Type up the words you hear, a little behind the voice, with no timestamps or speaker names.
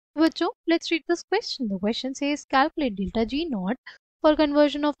बच्चों, let's read this question. The question says calculate delta G naught for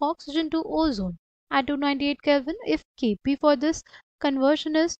conversion of oxygen to ozone at 298 Kelvin if Kp for this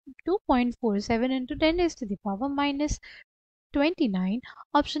conversion is 2.47 into 10 raised to the power minus 29.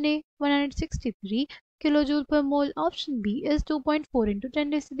 Option A 163 kilojoule per mole. Option B is 2.4 into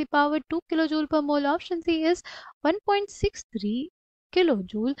 10 raised to the power 2 kilojoule per mole. Option C is 1.63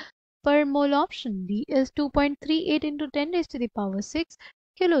 kilojoule per mole. Option D is 2.38 into 10 raised to the power 6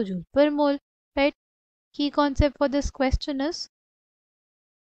 kilojoule per mole. Right? Key concept for this question is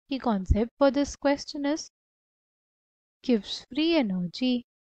gives free energy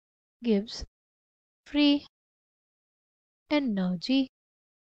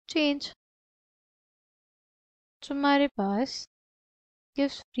change. तो हमारे पास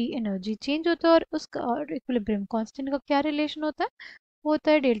gives free energy change होता है और उसका और equilibrium constant का क्या relation होता है? वो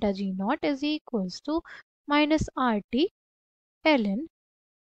होता है delta G not is equals to minus R T L N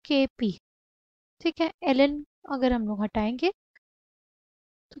के पी. ठीक है, एल एन अगर हम लोग हटाएंगे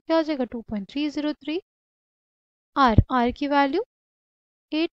तो क्या हो जाएगा 2.303. आर की वैल्यू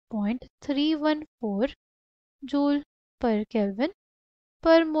 8.314 जूल पर केल्विन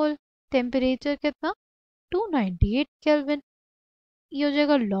पर मोल. टेम्परेचर कितना? 298 केल्विन. ये हो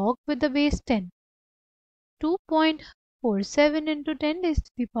जाएगा log with the base 10 2.47 into 10 raised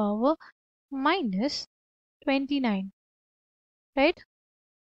to the power minus 29. Right?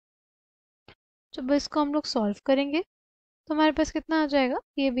 जब इसको हम लोग सॉल्व करेंगे तो हमारे पास कितना आ जाएगा?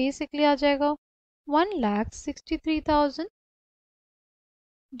 ये बेसिकली आ जाएगा 1,63,000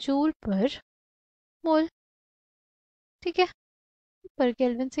 जूल पर मोल. ठीक है, पर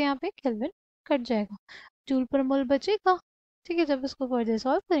केल्विन से यहाँ पे केल्विन कट जाएगा, जूल पर मोल बचेगा. ठीक है, जब इसको फर्दर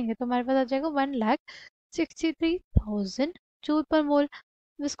सॉल्व करेंगे तो हमारे पास आ जाएगा 1,63,000 जूल पर मोल.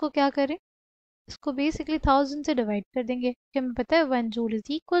 इसको क्या करें? इसको बेसिकली 1000 से डिवाइड कर देंगे क्योंकि हमें पता है 1 joule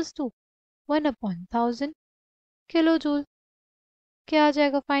is equals to 1/1000 kilo joule. क्या आ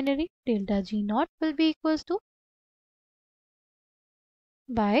जाएगा finally? Delta G not will be equals to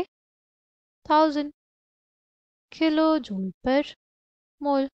bye 1000 kilo joule पर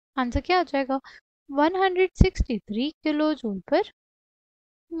मोल. आंसर क्या आ जाएगा? 163 किलो जूल पर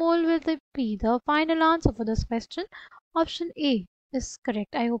mole will be the final answer for this question. Option A is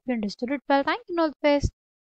correct. I hope you understood it well. Thank you and all the best.